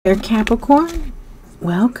There, Capricorn,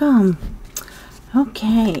 welcome.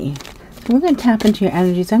 Okay, so we're going to tap into your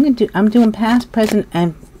energies. I'm doing past, present,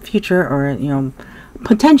 and future, or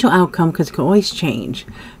potential outcome, because it can always change.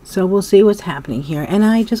 So we'll see what's happening here. And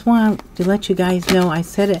I just want to let you guys know, I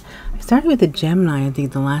started with a Gemini, I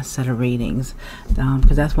think, the last set of readings,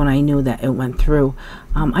 because that's when I knew that it went through.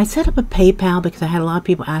 I set up a PayPal because I had a lot of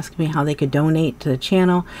people asking me how they could donate to the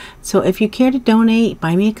channel. So if you care to donate,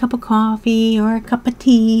 buy me a cup of coffee or a cup of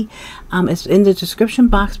tea. It's in the description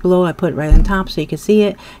box below. I put it right on top so you can see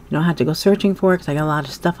it. You don't have to go searching for it because I got a lot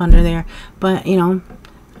of stuff under there. But, I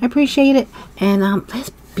appreciate it. And let's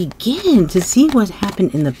begin to see what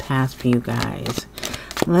happened in the past for you guys.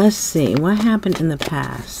 Let's see what happened in the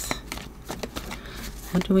past.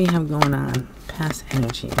 What do we have going on? Past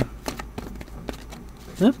energy.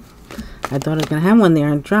 Oop. I thought I was going to have one there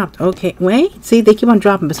and dropped. Okay, wait. See, they keep on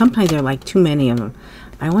dropping, but sometimes there are like too many of them.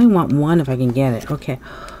 I only want one if I can get it. Okay.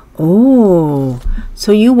 Oh,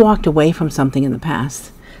 so you walked away from something in the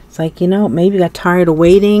past. It's like, maybe you got tired of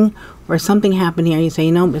waiting or something happened here. You say,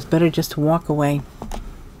 it's better just to walk away.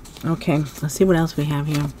 Okay, let's see what else we have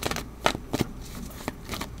here.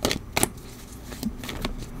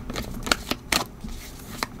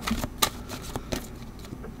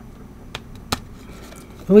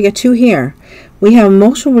 We got two here. We have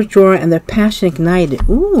emotional withdrawal and the passion ignited.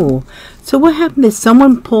 Ooh, so what happened is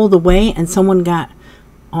someone pulled away and someone got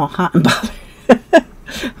all hot and bothered.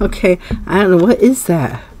 Okay, I don't know, what is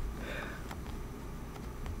that?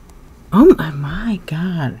 Oh my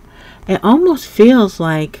God. It almost feels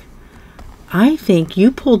like, I think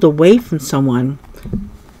you pulled away from someone,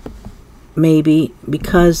 maybe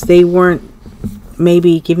because they weren't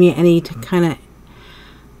maybe giving you any kind of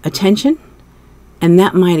attention, and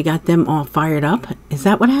that might have got them all fired up. Is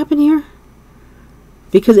that what happened here?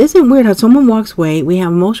 Because isn't it weird how someone walks away, we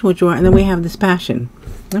have emotional withdrawal, and then we have this passion.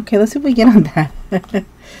 Okay, let's see if we get on that.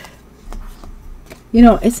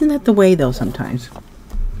 Isn't that the way though sometimes?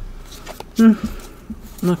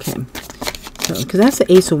 Okay. So, because that's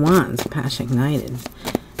the Ace of Wands, passion ignited.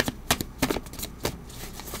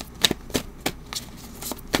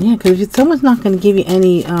 Yeah, because if someone's not going to give you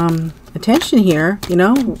any attention here,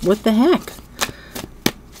 what the heck?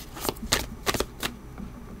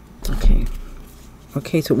 Okay.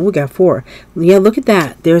 Okay, so we got 4. Yeah, look at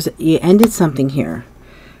that. You ended something here.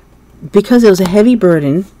 Because it was a heavy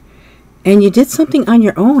burden, and you did something on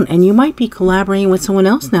your own, and you might be collaborating with someone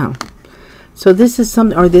else now. So this is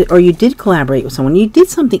something, or you did collaborate with someone. You did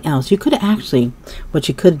something else. You could have actually, what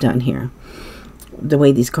you could have done here, the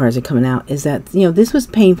way these cards are coming out, is that, this was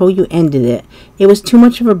painful. You ended it. It was too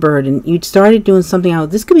much of a burden. You started doing something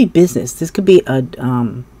else. This could be business. This could be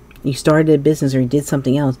you started a business or you did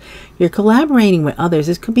something else. You're collaborating with others.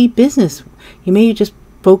 This could be business. You may just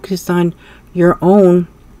focused on your own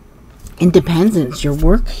independence, your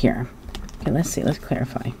work here. Okay, let's see. Let's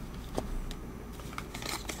clarify.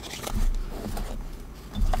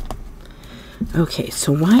 Okay,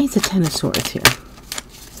 so why is the Ten of Swords here?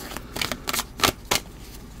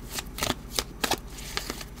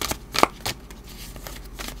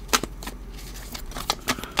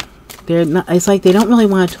 They're not. It's like they don't really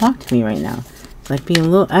want to talk to me right now. It's like being a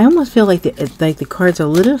little. I almost feel like the cards are a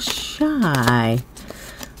little shy.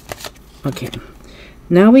 Okay,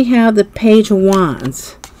 now we have the Page of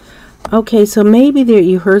Wands. Okay, so maybe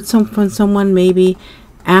you heard from someone. Maybe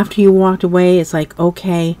after you walked away, it's like,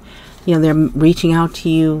 okay. They're reaching out to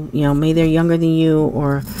you, maybe they're younger than you,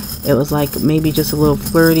 or it was like maybe just a little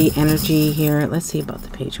flirty energy here. Let's see about the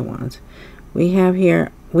Page of Wands. We have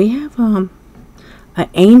here, an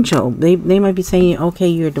angel. They might be saying, okay,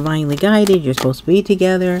 you're divinely guided, you're supposed to be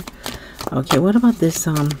together. Okay, what about this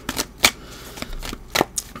Ten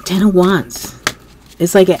of Wands?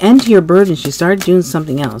 It's like an end to your burdens. You started doing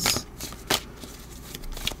something else.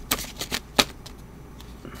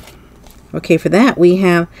 Okay, for that we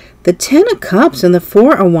have the Ten of Cups and the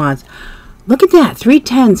Four of Wands. Look at that, 3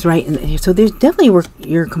 tens, right? And so there's definitely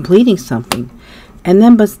you're completing something. And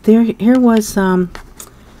then, but here was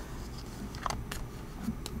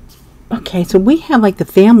okay, so we have like the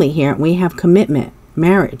family here. We have commitment,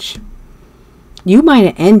 marriage. You might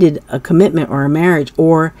have ended a commitment or a marriage,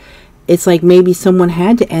 or it's like maybe someone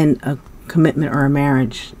had to end a commitment or a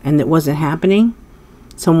marriage and it wasn't happening.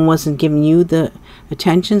 Someone wasn't giving you the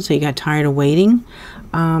attention, so you got tired of waiting.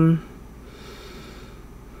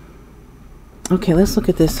 Okay, let's look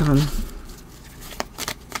at this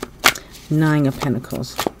Nine of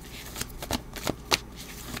Pentacles.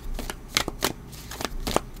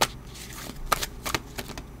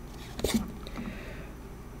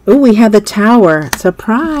 Oh, we have the Tower.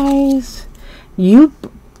 Surprise! You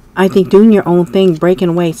I think doing your own thing, breaking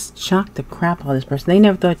away, shocked the crap out of this person. They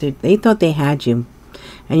never thought they thought they had you.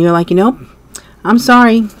 And you're like, you know, I'm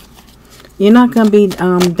sorry. You're not going to be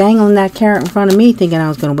dangling that carrot in front of me thinking I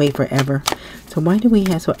was going to wait forever. So why do we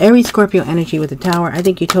have... So Aries Scorpio energy with the Tower. I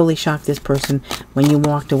think you totally shocked this person when you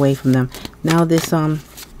walked away from them. Now this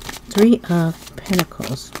Three of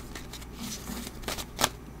Pentacles.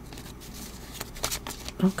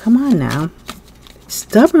 Oh, come on now.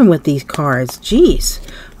 Stubborn with these cards. Jeez.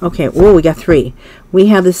 Okay, oh, we got 3. We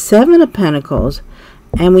have the 7 of Pentacles.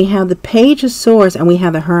 And we have the Page of Swords. And we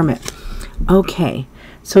have the Hermit. Okay.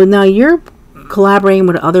 So now you're collaborating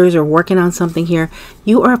with others or working on something here.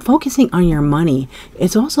 You are focusing on your money.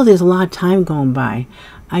 It's also, there's a lot of time going by.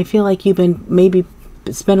 I feel like you've been maybe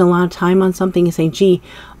spend a lot of time on something and saying, gee,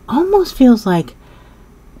 almost feels like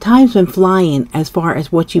time's been flying as far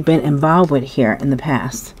as what you've been involved with here in the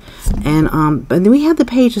past. And but then we have the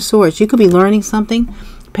Page of Swords. You could be learning something.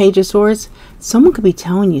 Page of Swords. Someone could be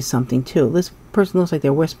telling you something too. This person looks like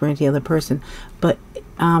they're whispering to the other person. But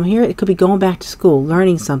here it could be going back to school,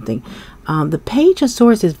 learning something. The Page of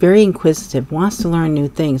Swords is very inquisitive, wants to learn new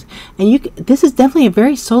things. And this is definitely a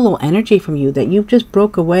very solo energy from you, that you just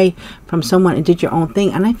broke away from someone and did your own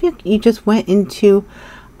thing. And I feel you just went into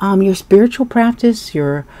your spiritual practice,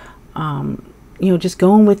 your, you know, just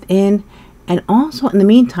going within. And also in the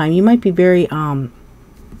meantime, you might be very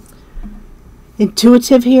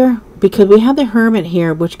intuitive here, because we have the Hermit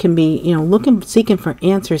here, which can be, you know, seeking for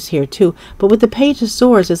answers here too. But with the Page of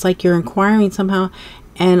Swords, it's like you're inquiring somehow.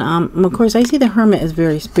 And of course, I see the Hermit as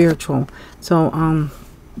very spiritual. So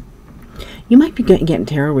you might be getting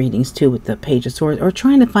tarot readings too with the Page of Swords, or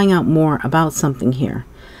trying to find out more about something here.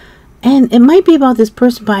 And it might be about this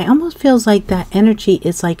person, but it almost feels like that energy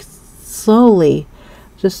is like slowly,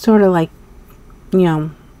 just sort of like, you know,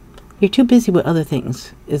 you're too busy with other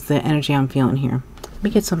things, is the energy I'm feeling here. Let me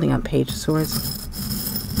get something on Page of Swords.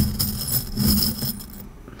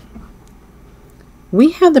 We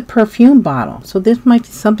have the perfume bottle. So this might be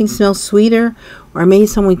something smells sweeter, or maybe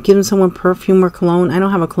someone giving someone perfume or cologne. I don't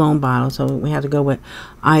have a cologne bottle, so we have to go with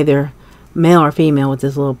either male or female with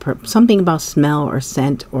this little something about smell or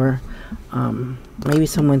scent, or maybe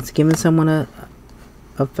someone's giving someone a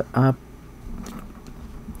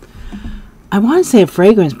I want to say a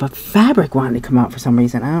fragrance, but fabric wanted to come out for some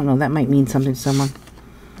reason. I don't know. That might mean something to someone.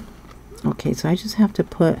 Okay, so I just have to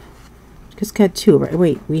put, just got 2, right?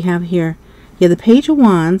 Wait, we have here, yeah, the Page of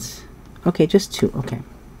Wands. Okay, just 2. Okay.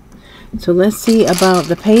 So let's see about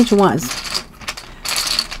the Page of Wands.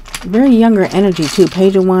 Very younger energy too.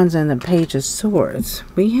 Page of Wands and the Page of Swords.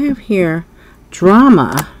 We have here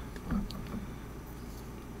drama,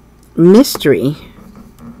 mystery,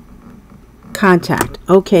 contact.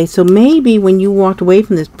 Okay, so maybe when you walked away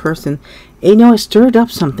from this person, you know, it stirred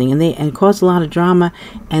up something, and caused a lot of drama,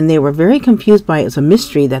 and they were very confused by it. It was a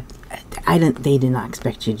mystery that they did not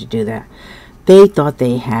expect you to do that. They thought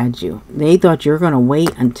they had you. They thought you were going to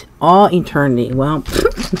wait until all eternity. Well,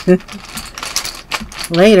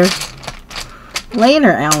 later,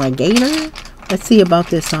 alligator. Let's see about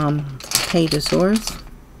this Page of Swords.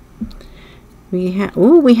 We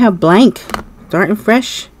have blank, starting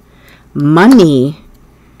fresh, money,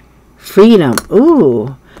 freedom.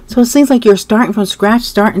 Ooh, so it seems like you're starting from scratch,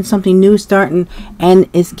 starting something new, and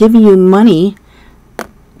it's giving you money.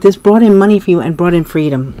 This brought in money for you and brought in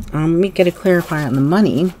freedom. Let me get a clarifier on the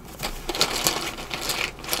money.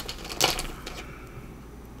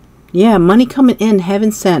 Yeah, money coming in,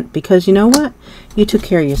 heaven sent, because you know what? You took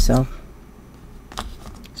care of yourself.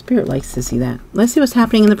 Spirit likes to see that. Let's see what's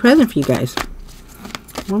happening in the present for you guys.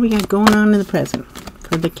 What we got going on in the present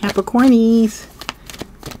for the Capricornies?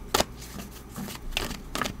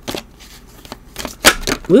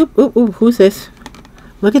 Whoop, whoop, whoop. Who's this?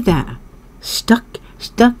 Look at that. Stuck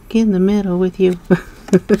in the middle with you.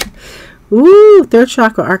 Ooh, 3rd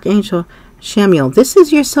chakra, Archangel Shamiel. This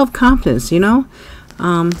is your self-confidence, you know.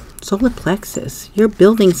 Solar plexus. You're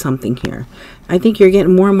building something here. I think you're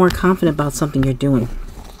getting more and more confident about something you're doing.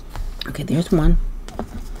 Okay, there's one.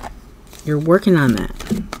 You're working on that.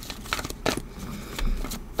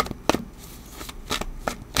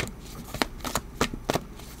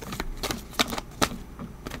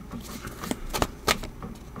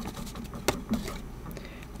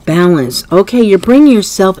 Balance. Okay, you're bringing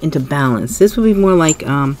yourself into balance. This would be more like,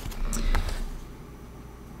 yeah,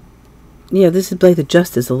 this is like the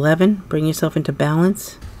Justice 11. Bring yourself into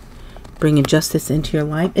balance. Bringing justice into your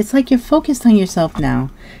life. It's like you're focused on yourself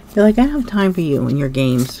now. You're like, I don't have time for you and your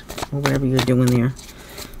games or whatever you're doing there.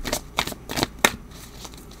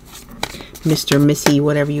 Mr. Missy,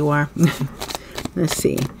 whatever you are. Let's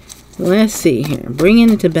see. Let's see here. Bringing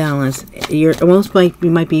it into balance. You're almost like you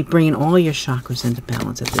might be bringing all your chakras into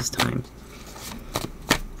balance at this time.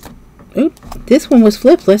 Oop, this one was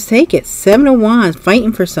flipped. Let's take it. 7 of Wands,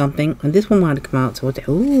 fighting for something. And this one wanted to come out. So,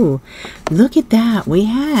 ooh, look at that. We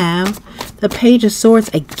have the Page of Swords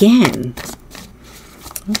again.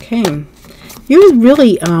 Okay. You're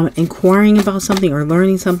really inquiring about something or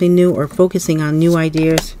learning something new or focusing on new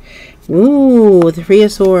ideas. Ooh, the 3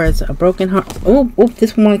 of Swords, a broken heart. Oh,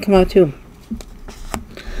 this one wanted to come out too.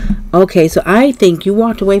 Okay, so I think you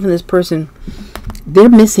walked away from this person. They're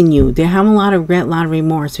missing you. They're having a lot of regret, a lot of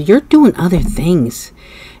remorse. So you're doing other things.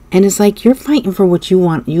 And it's like you're fighting for what you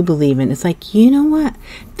want, you believe in. It's like, you know what?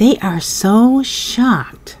 They are so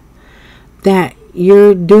shocked that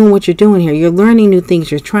you're doing what you're doing here. You're learning new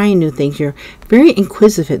things. You're trying new things. You're very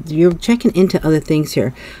inquisitive. You're checking into other things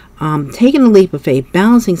here. Taking a leap of faith.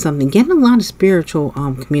 Balancing something. Getting a lot of spiritual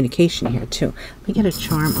communication here too. Let me get a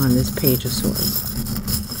charm on this Page of Swords.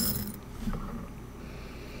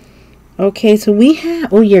 Okay, so we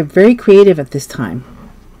have... Oh, you're very creative at this time.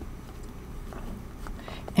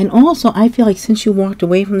 And also, I feel like since you walked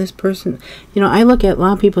away from this person, you know, I look at a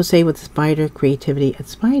lot of people say with spider creativity. A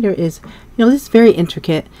spider is, you know, this is very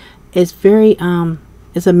intricate. It's very,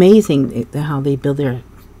 it's amazing how they build their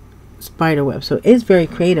spider web. So it's very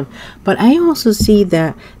creative. But I also see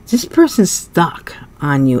that this person's stuck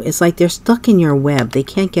on you. It's like they're stuck in your web. They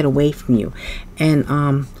can't get away from you.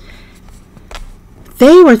 And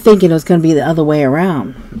they were thinking it was going to be the other way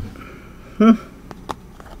around.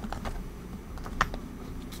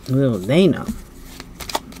 Little they know.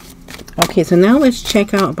 Okay, so now let's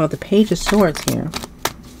check out about the Page of Swords here.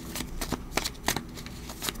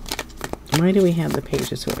 Why do we have the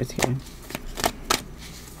Page of Swords here?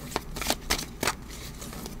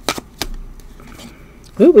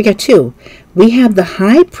 Ooh, we got 2. We have the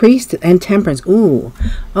High Priest and Temperance. Ooh.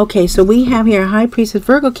 Okay, so we have here High Priest is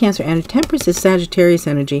Virgo, Cancer, and Temperance is Sagittarius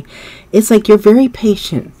energy. It's like you're very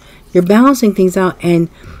patient. You're balancing things out, and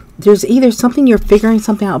there's either something you're figuring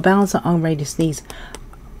something out, balance it. I'm ready to sneeze.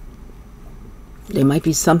 There might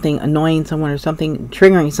be something annoying someone or something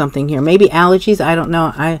triggering something here. Maybe allergies. I don't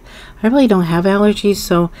know. I really don't have allergies,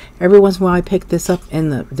 so every once in a while I pick this up in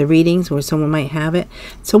the readings where someone might have it.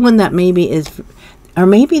 Someone that maybe is, or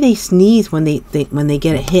maybe they sneeze when they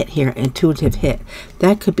get a hit here, intuitive hit.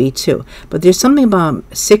 That could be too. But there's something about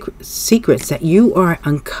secrets that you are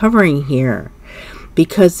uncovering here,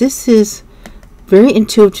 because this is very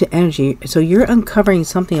intuitive energy. So you're uncovering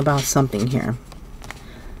something about something here.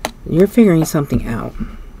 You're figuring something out.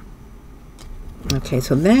 Okay,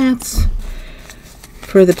 so that's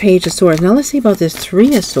for the Page of Swords. Now let's see about this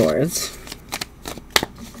 3 of Swords.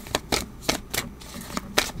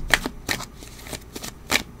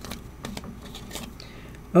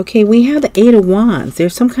 Okay, we have the 8 of Wands.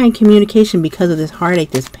 There's some kind of communication because of this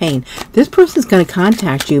heartache, this pain. This person's going to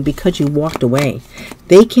contact you because you walked away.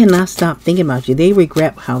 They cannot stop thinking about you. They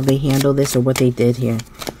regret how they handled this or what they did here.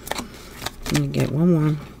 Let me get one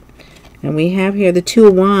more. And we have here the 2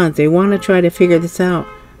 of Wands. They want to try to figure this out.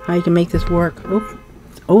 How you can make this work.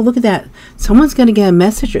 Oh, look at that. Someone's going to get a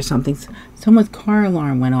message or something. Someone's car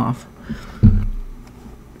alarm went off.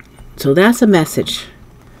 So that's a message.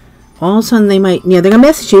 All of a sudden they might, yeah, they're going to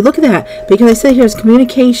message you. Look at that. Because I said here's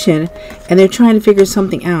communication, and they're trying to figure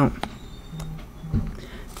something out.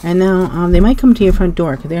 And now they might come to your front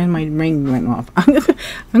door, because there my ring went off. I'm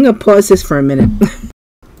going to pause this for a minute.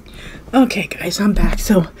 Okay, guys, I'm back.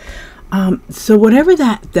 So whatever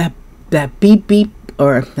that beep beep,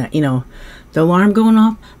 or that, you know, the alarm going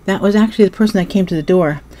off, that was actually the person that came to the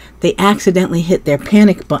door. They accidentally hit their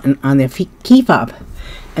panic button on their key fob,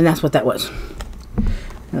 and that's what that was.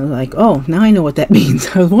 I was like, oh, now I know what that means.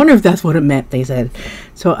 I was wondering if that's what it meant, they said.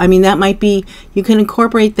 So, I mean, that might be, you can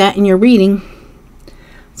incorporate that in your reading.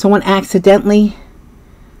 Someone accidentally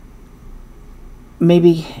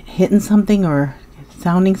maybe hitting something or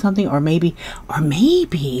sounding something, or maybe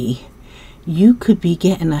you could be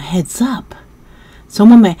getting a heads up.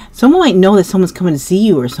 Someone might know that someone's coming to see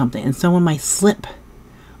you or something, and someone might slip.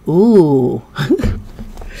 Ooh.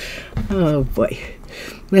 Oh, boy.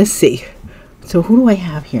 Let's see. So who do I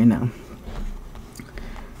have here now?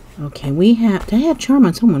 Okay, we have... Did I have charm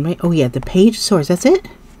on someone, right? Oh, yeah, the Page of Swords. That's it?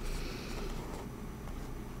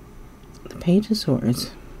 The Page of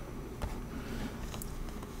Swords.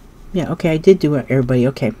 Yeah, okay, I did do it, everybody.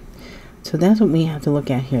 Okay. So that's what we have to look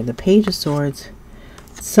at here. The Page of Swords.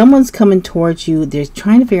 Someone's coming towards you. They're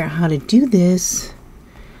trying to figure out how to do this.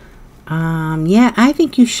 Yeah, I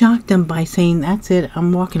think you shocked them by saying, that's it,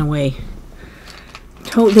 I'm walking away.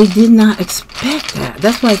 They did not expect that.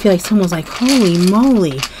 That's why I feel like someone's like, holy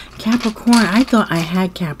moly, Capricorn. I thought I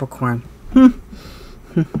had Capricorn.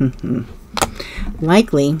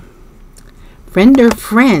 Likely. Friend or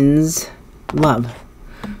friends. Love.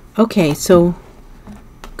 Okay, so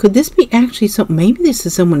could this be actually maybe this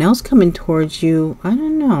is someone else coming towards you. I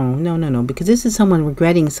don't know. No. Because this is someone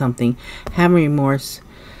regretting something. Having remorse.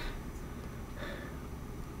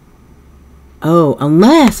 Oh,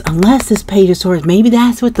 unless this Page of Swords, maybe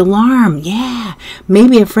that's with the alarm. Yeah.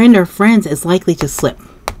 Maybe a friend or friends is likely to slip.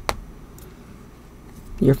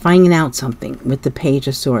 You're finding out something with the Page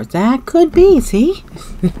of Swords. That could be, see?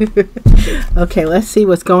 Okay, let's see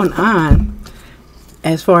what's going on.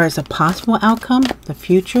 As far as a possible outcome, the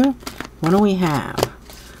future, what do we have?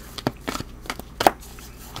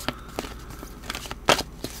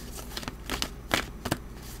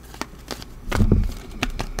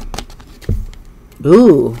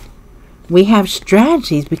 Ooh, we have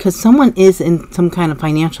strategies because someone is in some kind of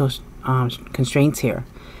financial constraints here.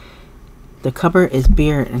 The cover is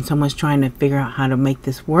beer and someone's trying to figure out how to make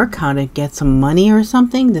this work, how to get some money or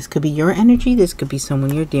something. This could be your energy. This could be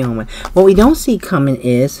someone you're dealing with. What we don't see coming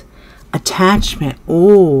is attachment.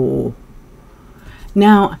 Ooh.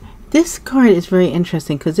 Now, this card is very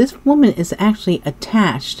interesting because this woman is actually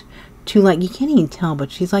attached to, like, you can't even tell, but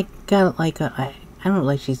she's like got like I don't know,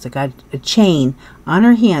 like she's got a chain on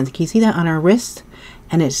her hands. Can you see that on her wrist?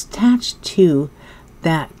 And it's attached to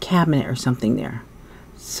that cabinet or something there.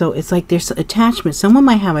 So it's like there's attachment. Someone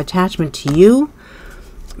might have attachment to you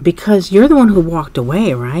because you're the one who walked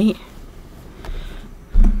away, right?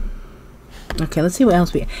 Okay, let's see what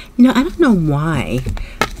else we... You know, I don't know why,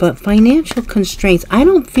 but financial constraints. I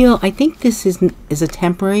think this is a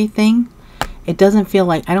temporary thing. It doesn't feel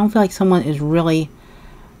like... I don't feel like someone is really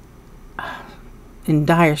in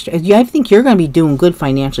dire straits. I think you're going to be doing good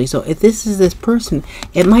financially. So if this is this person,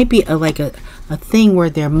 it might be like a thing where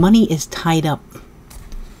their money is tied up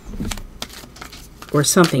or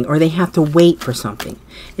something, or they have to wait for something.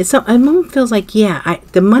 It almost feels like, yeah,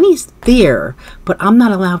 the money's there, but I'm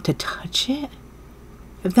not allowed to touch it.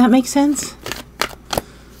 If that makes sense.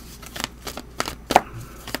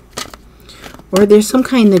 Or there's some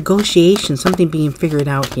kind of negotiation, something being figured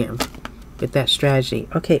out here with that strategy.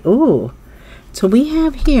 Okay, ooh. So we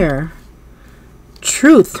have here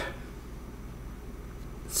truth.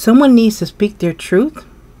 Someone needs to speak their truth.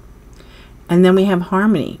 And then we have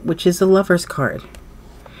harmony, which is the Lover's card.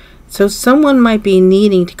 So someone might be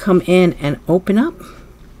needing to come in and open up.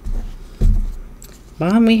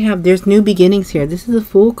 Bottom we have, there's new beginnings here. This is a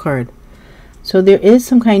Fool card. So there is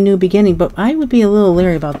some kind of new beginning, but I would be a little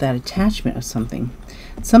leery about that attachment of something.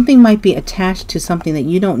 Something might be attached to something that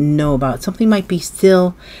you don't know about. Something might be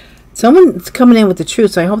still... Someone's coming in with the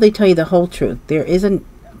truth, so I hope they tell you the whole truth. There is a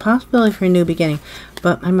possibility for a new beginning,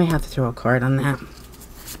 but I might have to throw a card on that.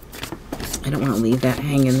 I don't want to leave that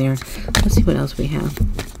hanging there. Let's see what else we have.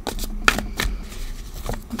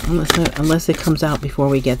 Unless it comes out before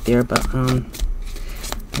we get there, but I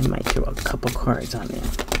might throw a couple cards on there.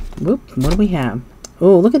 Whoop, what do we have?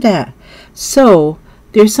 Oh, look at that. So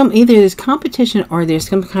there's either there's competition or there's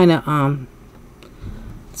some kind of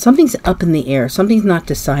something's up in the air. Something's not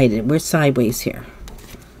decided. We're sideways here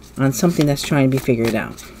on something that's trying to be figured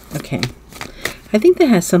out. Okay. I think that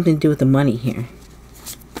has something to do with the money here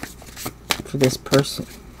for this person.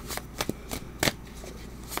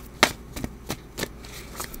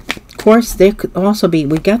 Of course, there could also be,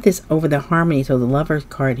 we got this over the harmony, so the Lover's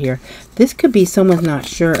card here. This could be someone's not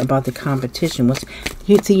sure about the competition.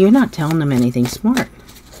 See, you're not telling them anything smart.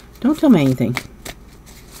 Don't tell me anything.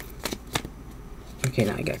 Okay,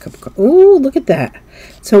 now I got a couple cards. Ooh, look at that.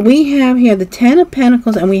 So we have here the Ten of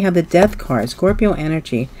Pentacles and we have the Death card, Scorpio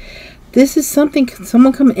energy. This is something,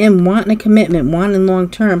 someone coming in wanting a commitment, wanting long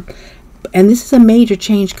term. And this is a major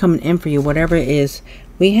change coming in for you, whatever it is.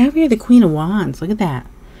 We have here the Queen of Wands. Look at that.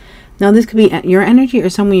 Now, this could be your energy or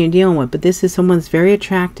someone you're dealing with, but this is someone that's very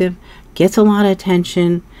attractive, gets a lot of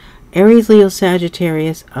attention. Aries, Leo,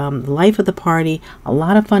 Sagittarius, the life of the party, a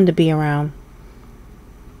lot of fun to be around.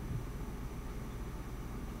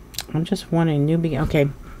 I'm just wondering, okay,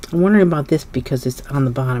 I'm wondering about this because it's on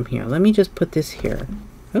the bottom here. Let me just put this here.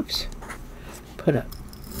 Oops. Put a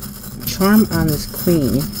charm on this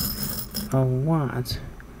Queen of Wands.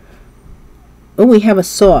 Oh, we have a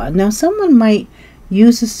saw. Now, someone might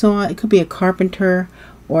use a saw. It could be a carpenter,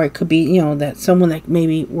 or it could be, you know, that someone that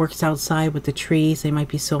maybe works outside with the trees. They might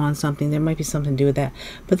be sawing something. There might be something to do with that.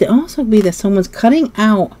 But there also could be that someone's cutting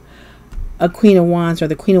out a Queen of Wands, or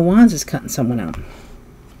the Queen of Wands is cutting someone out.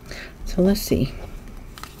 So let's see.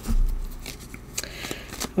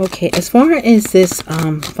 Okay, as far as this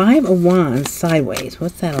Five of Wands sideways,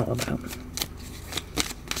 what's that all about?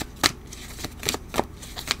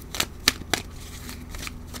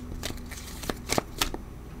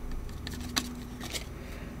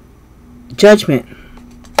 Judgment.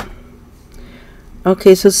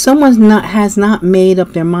 Okay, so someone has not made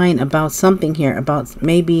up their mind about something here, about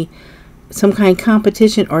maybe some kind of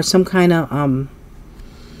competition or some kind of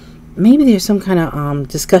maybe there's some kind of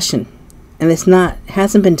discussion, and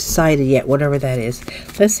hasn't been decided yet, whatever that is.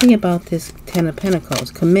 Let's see about this Ten of Pentacles.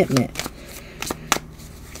 Commitment.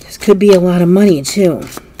 This could be a lot of money too.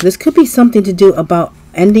 This could be something to do about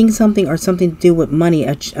ending something, or something to do with money,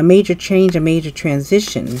 a major change, a major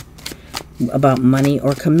transition about money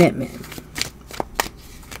or commitment.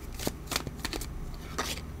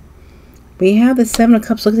 We have the Seven of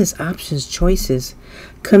Cups. Look at this. Options, choices,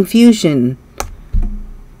 confusion.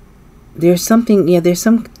 There's something, yeah, there's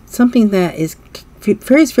something that is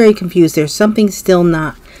very, very confused. There's something still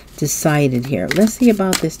not decided here. Let's see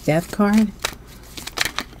about this Death card.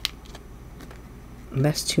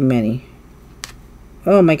 That's too many.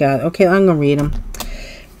 Oh my God. Okay, I'm going to read them.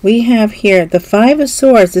 We have here the Five of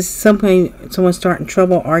Swords. This is someone starting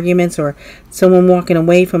trouble, arguments, or someone walking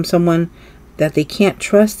away from someone that they can't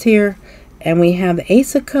trust here. And we have the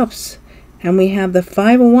Ace of Cups, and we have the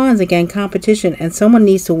Five of Wands, again, competition, and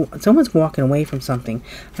someone's walking away from something.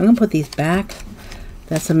 I'm going to put these back.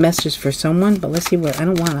 That's a message for someone, but let's see what, I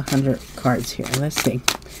don't want 100 cards here. Let's see.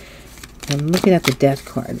 I'm looking at the Death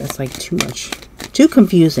card. That's like too much. Too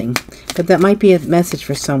confusing, but that might be a message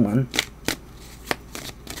for someone.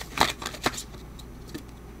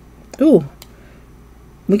 Ooh,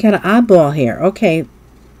 we got an oddball here. Okay,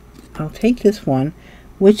 I'll take this one,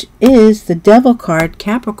 which is the Devil card,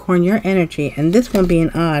 Capricorn, your energy. And this one being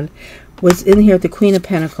odd was in here, the Queen of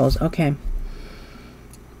Pentacles. Okay.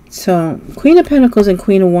 So, Queen of Pentacles and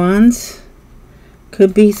Queen of Wands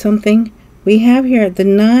could be something. We have here the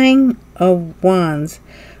Nine of Wands,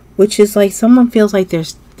 which is like someone feels like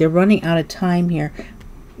they're running out of time here.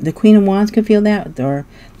 The Queen of Wands could feel that. Or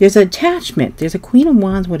there's an attachment. There's a Queen of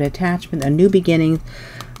Wands with attachment, a new beginning.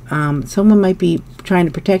 Someone might be trying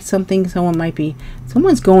to protect something.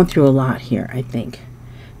 Someone's going through a lot here, I think.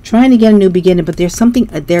 Trying to get a new beginning, but there's something,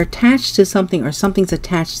 they're attached to something, or something's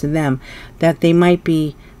attached to them that they might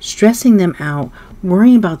be stressing them out,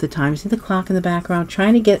 worrying about the time. See the clock in the background,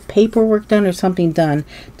 trying to get paperwork done or something done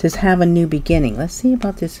to have a new beginning. Let's see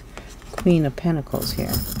about this Queen of Pentacles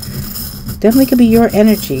here. Definitely could be your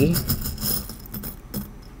energy.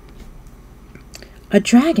 A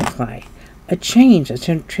dragonfly. A change, a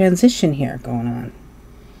transition here going on.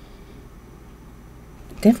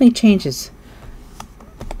 Definitely changes.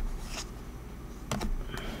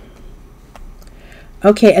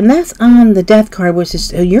 Okay, and that's on the Death card, which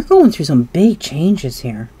is, you're going through some big changes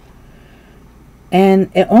here. And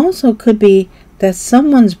it also could be that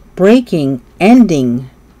someone's ending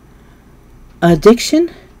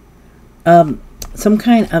addiction, some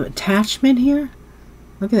kind of attachment here.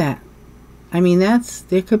 Look at that. I mean,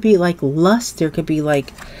 there could be like lust, there could be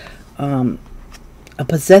like a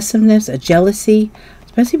possessiveness, a jealousy,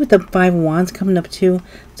 especially with the Five of Wands coming up too.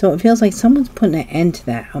 So it feels like someone's putting an end to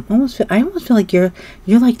that. I almost feel like you're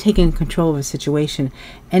like taking control of a situation,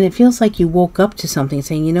 and it feels like you woke up to something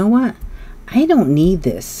saying, you know what, I don't need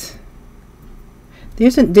this.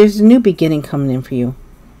 There's a new beginning coming in for you.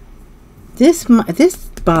 This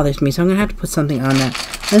bothers me, so I'm gonna have to put something on that.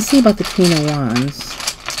 Let's see about the Queen of Wands.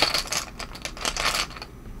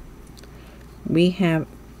 We have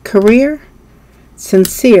career,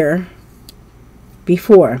 sincere,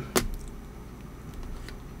 before.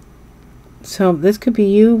 So this could be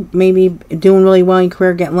you maybe doing really well in your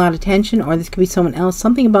career, getting a lot of attention, or this could be someone else.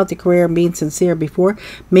 Something about the career being sincere before.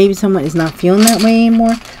 Maybe someone is not feeling that way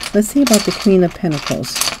anymore. Let's see about the Queen of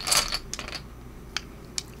Pentacles.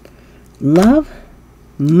 Love,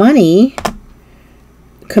 money,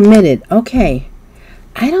 committed. Okay.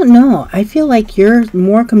 I don't know. I feel like you're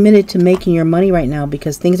more committed to making your money right now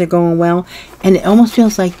because things are going well. And it almost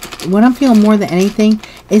feels like, what I'm feeling more than anything,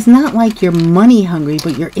 is not like you're money hungry,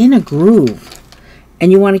 but you're in a groove.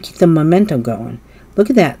 And you want to keep the momentum going. Look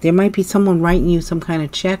at that. There might be someone writing you some kind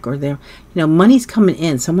of check, or money's coming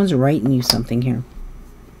in. Someone's writing you something here.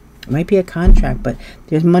 It might be a contract, but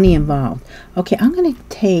there's money involved. Okay, I'm going to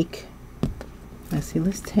take, let's see,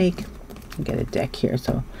 I'll get a deck here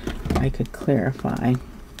so I could clarify.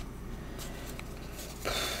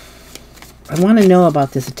 I want to know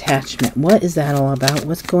about this attachment. What is that all about?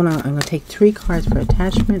 What's going on? I'm going to take 3 cards for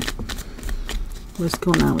attachment. What's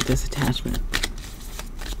going on with this attachment?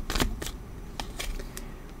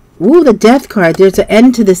 Ooh, the Death card. There's an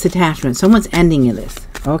end to this attachment. Someone's ending this.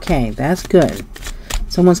 Okay, that's good.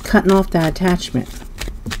 Someone's cutting off that attachment.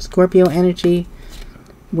 Scorpio energy.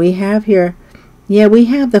 We have here, yeah, we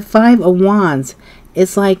have the Five of Wands.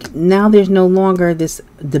 It's like now there's no longer this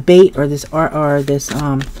debate or this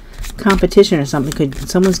competition or something.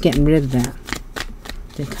 Someone's getting rid of that.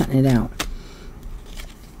 They're cutting it out.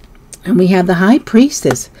 And we have the High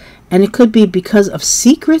Priestess. And it could be because of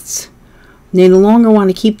secrets. They no longer want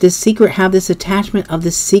to keep this secret, have this attachment of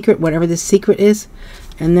this secret, whatever this secret is.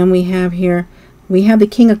 And then we have here, we have the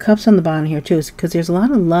King of Cups on the bottom here too, because there's a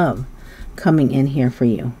lot of love coming in here for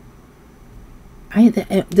you.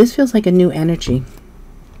 This feels like a new energy.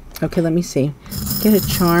 Okay, let me see. Get a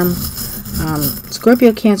charm.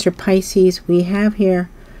 Scorpio, Cancer, Pisces. We have here,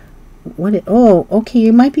 oh, okay,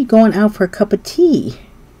 you might be going out for a cup of tea.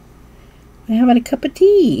 How about a cup of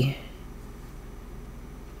tea?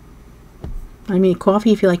 I mean,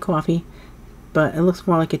 coffee if you like coffee, but it looks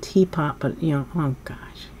more like a teapot, but you know, oh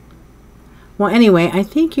gosh. Well, anyway, I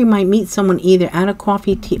think you might meet someone either at a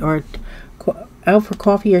coffee tea or out for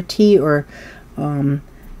coffee or tea, or and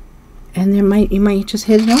you might just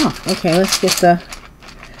hit it off. Okay, let's get the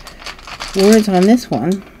words on this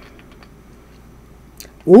one.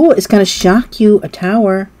 Ooh, it's gonna shock you. A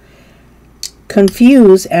Tower.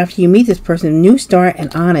 Confused after you meet this person. New start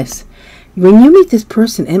and honest. When you meet this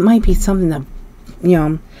person, it might be something that, you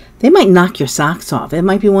know, they might knock your socks off. It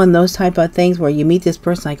might be one of those type of things where you meet this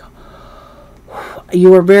person, like, you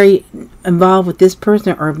were very involved with this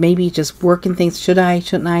person, or maybe just working things. Should I,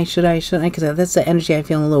 shouldn't I, should I, shouldn't I? Because that's the energy I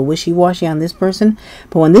feel a little wishy-washy on this person.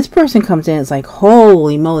 But when this person comes in, it's like,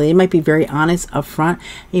 holy moly, they might be very honest up front.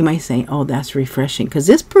 You might say, oh, that's refreshing. Because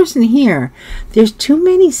this person here, there's too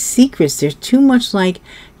many secrets. There's too much, like,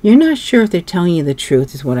 you're not sure if they're telling you the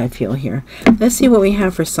truth, is what I feel here. Let's see what we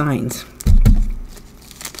have for signs.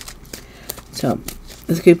 So,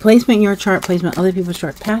 this could be placement in your chart, placement other people's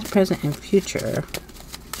chart, past, present, and future.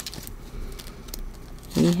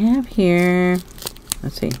 We have here,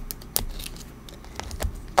 let's see,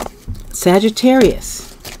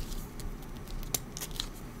 Sagittarius,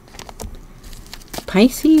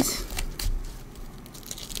 Pisces,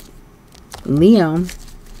 Leo,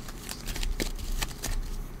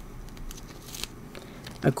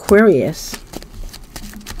 Aquarius,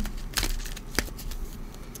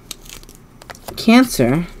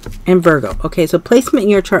 Cancer, and Virgo. Okay, so placement in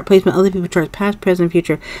your chart, placement other people's charts, past, present,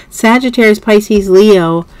 future. Sagittarius, Pisces,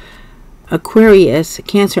 Leo, Aquarius,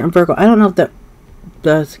 Cancer, and Virgo. I don't know if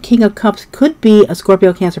the King of Cups could be a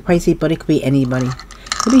Scorpio, Cancer, Pisces, but it could be anybody. It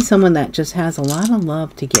could be someone that just has a lot of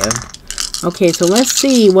love to give. Okay, so let's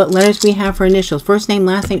see what letters we have for initials. First name,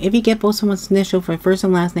 last name. If you get both someone's initial for first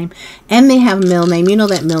and last name, and they have a middle name, you know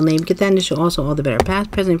that middle name. Get that initial also, all the better. Past,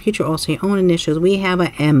 present, future, also your own initials. We have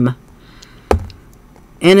a M,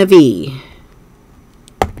 and a V,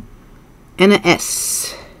 and a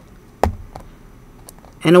S,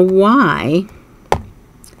 and a Y,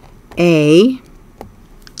 A,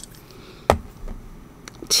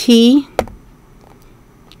 T,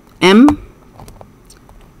 M,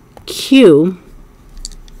 Q,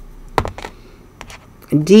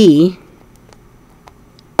 D,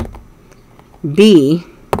 B,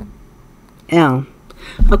 L.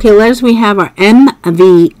 Okay, letters we have are M,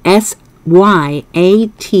 V, S, Y, A,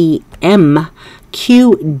 T, M,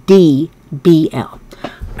 Q, D, B, L.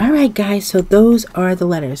 All right, guys, so those are the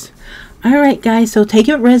letters. All right, guys, so take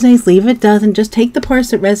it resonates, leave it doesn't. Just take the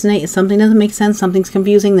parts that resonate. If something doesn't make sense, something's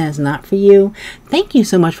confusing, that is not for you. Thank you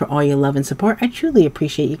so much for all your love and support. I truly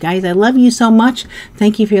appreciate you guys. I love you so much.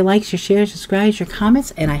 Thank you for your likes, your shares, subscribes, your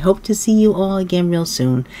comments, and I hope to see you all again real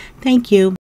soon. Thank you.